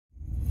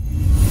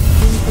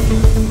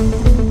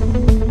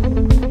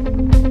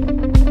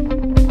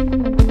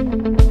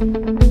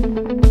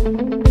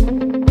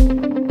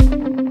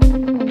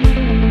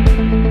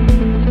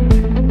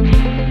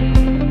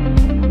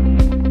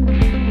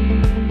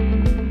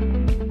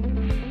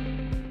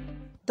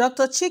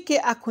Dr. Chike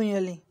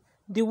Akunyili,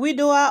 the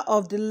widower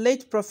of the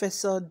late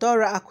Professor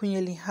Dora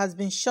Akunyili, has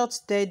been shot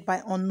dead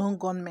by unknown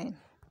gunmen.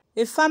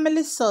 A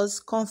family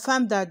source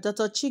confirmed that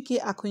Dr. Chike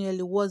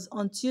Akunyili was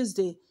on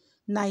Tuesday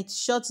night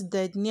shot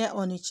dead near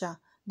Onitsha,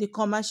 the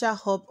commercial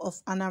hub of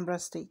Anambra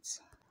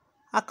State.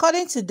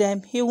 According to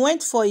them, he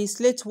went for his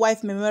late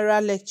wife's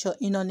memorial lecture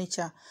in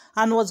Onitsha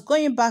and was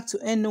going back to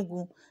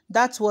Enugu.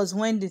 That was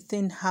when the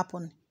thing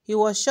happened. He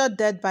was shot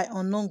dead by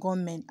unknown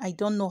gunmen. I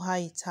don't know how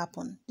it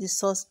happened, the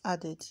source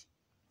added.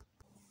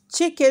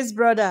 Chike's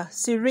brother,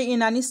 Siri,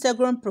 in an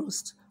Instagram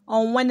post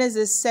on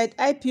Wednesday said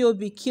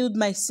IPOB killed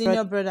my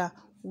senior brother.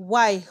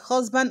 Why?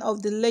 Husband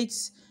of the late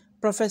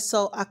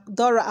Professor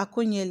Dora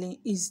Akunyili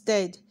is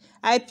dead.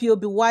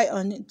 IPOB why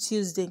on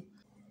Tuesday.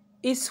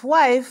 His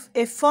wife,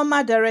 a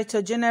former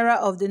Director General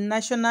of the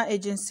National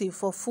Agency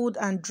for Food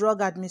and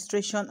Drug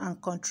Administration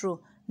and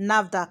Control,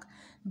 NAFDAC,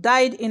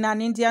 died in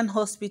an Indian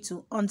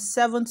hospital on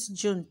 7th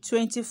June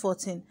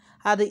 2014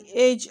 at the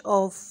age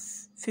of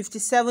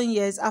 57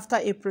 years after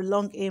a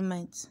prolonged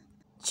ailment.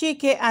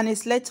 Chike and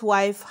his late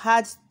wife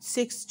had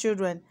 6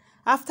 children.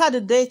 After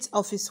the death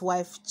of his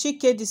wife,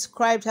 Chike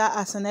described her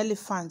as an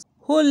elephant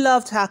who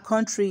loved her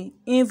country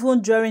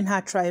even during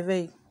her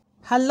travail.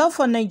 Her love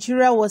for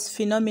Nigeria was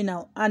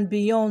phenomenal and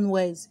beyond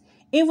words.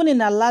 Even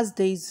in her last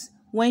days,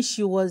 when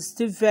she was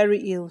still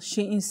very ill,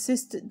 she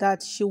insisted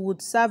that she would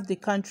serve the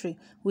country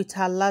with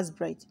her last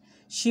breath.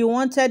 She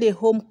wanted a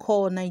home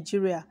called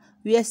Nigeria,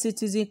 where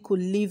citizens could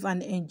live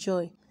and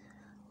enjoy.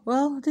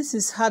 Well, this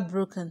is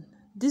heartbroken.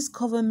 This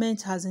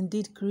government has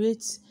indeed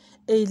created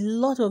a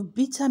lot of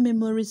bitter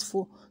memories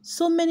for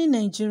so many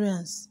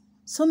Nigerians,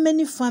 so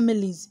many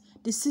families.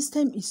 The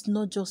system is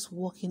not just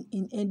working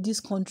in this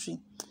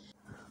country.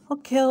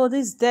 Okay, well,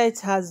 this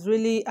death has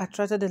really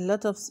attracted a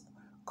lot of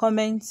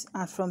comments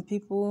from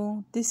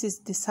people. This is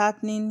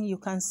disheartening. You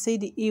can see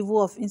the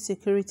evil of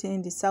insecurity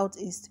in the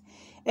southeast.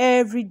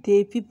 Every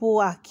day, people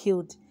are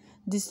killed.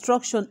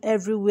 Destruction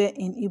everywhere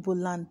in Igbo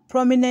land.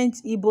 Prominent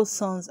Igbo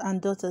sons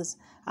and daughters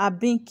are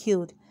being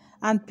killed,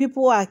 and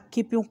people are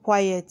keeping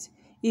quiet.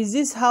 Is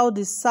this how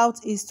the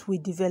southeast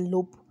will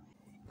develop?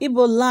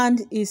 Igbo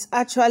land is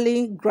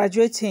actually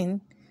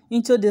graduating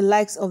into the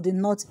likes of the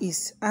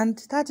northeast, and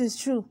that is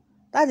true.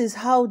 That is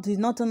how the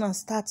northerners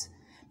start.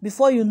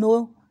 Before you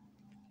know,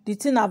 the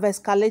thing have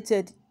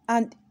escalated.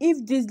 And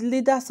if these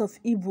leaders of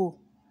Igbo,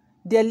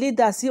 their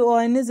leaders, or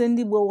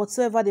Igbo,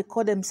 whatsoever they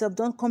call themselves,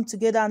 don't come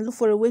together and look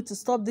for a way to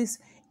stop this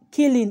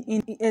killing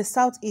in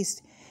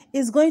southeast,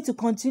 it's going to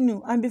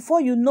continue. And before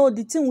you know,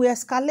 the thing will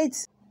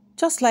escalate.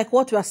 Just like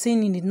what we are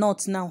seeing in the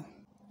north now.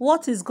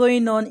 What is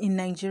going on in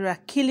Nigeria?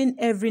 Killing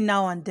every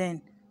now and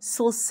then.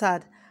 So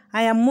sad.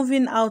 I am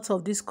moving out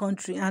of this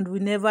country and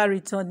will never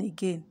return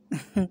again.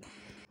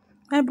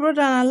 My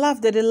brother, and I laugh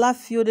that they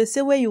laugh you. They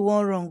say where you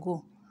want wrong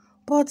go.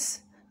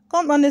 But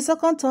come on the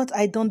second thought,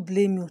 I don't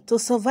blame you. To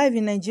survive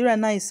in Nigeria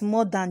now is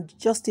more than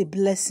just a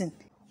blessing.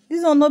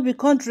 This will not be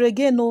country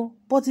again, no.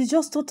 But it's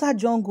just total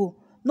jungle.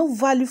 No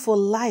value for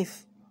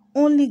life.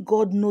 Only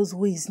God knows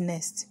who is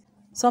next.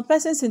 Some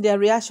persons in their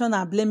reaction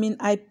are blaming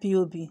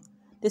IPOB.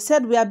 They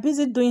said we are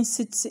busy doing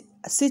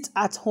sit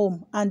at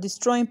home and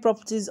destroying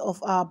properties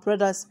of our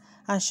brothers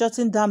and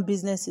shutting down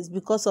businesses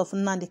because of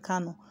Nnamdi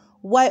Kanu,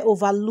 while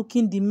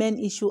overlooking the main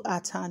issue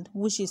at hand,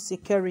 which is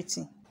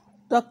security.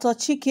 Dr.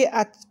 Chike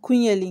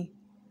Akunyili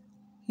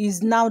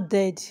is now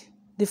dead.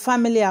 The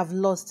family have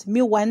lost.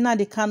 Meanwhile,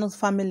 Nnamdi Kanu's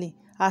family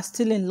are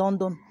still in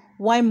London,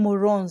 while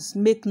morons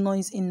make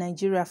noise in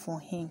Nigeria for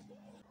him.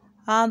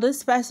 And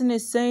this person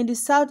is saying the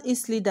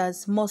Southeast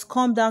leaders must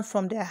come down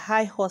from their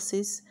high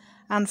horses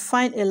and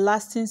find a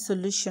lasting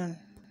solution.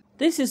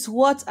 This is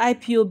what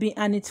IPOB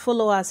and its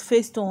followers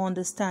face to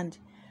understand.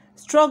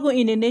 Struggle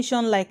in a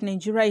nation like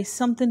Nigeria is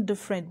something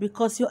different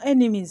because your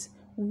enemies,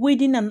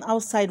 within and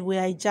outside, will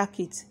hijack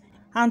it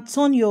and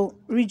turn your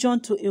region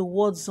to a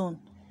war zone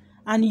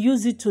and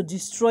use it to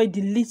destroy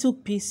the little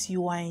peace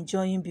you are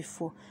enjoying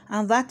before.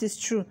 And that is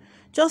true.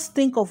 Just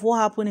think of what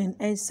happened in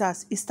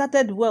NSAS. It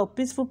started well,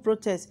 peaceful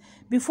protest.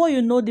 Before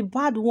you know, the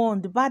bad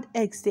one, the bad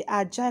eggs, they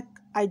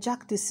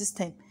hijacked the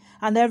system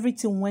and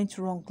everything went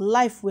wrong.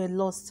 Life were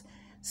lost.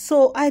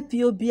 So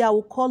IPOB, I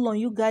will call on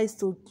you guys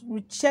to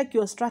check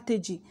your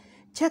strategy.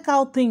 Check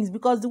out things,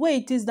 because the way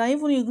it is now,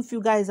 even if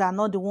you guys are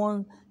not the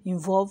one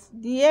involved,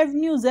 the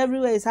news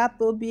everywhere is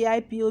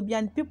IPOB,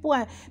 and people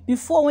are,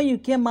 before when you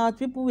came out,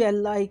 people were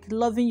like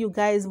loving you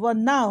guys, but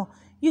now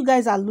you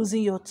guys are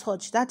losing your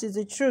touch. That is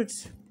the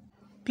truth.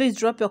 Please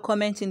drop your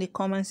comment in the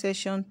comment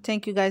section.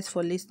 Thank you guys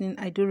for listening.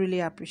 I do really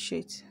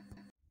appreciate it.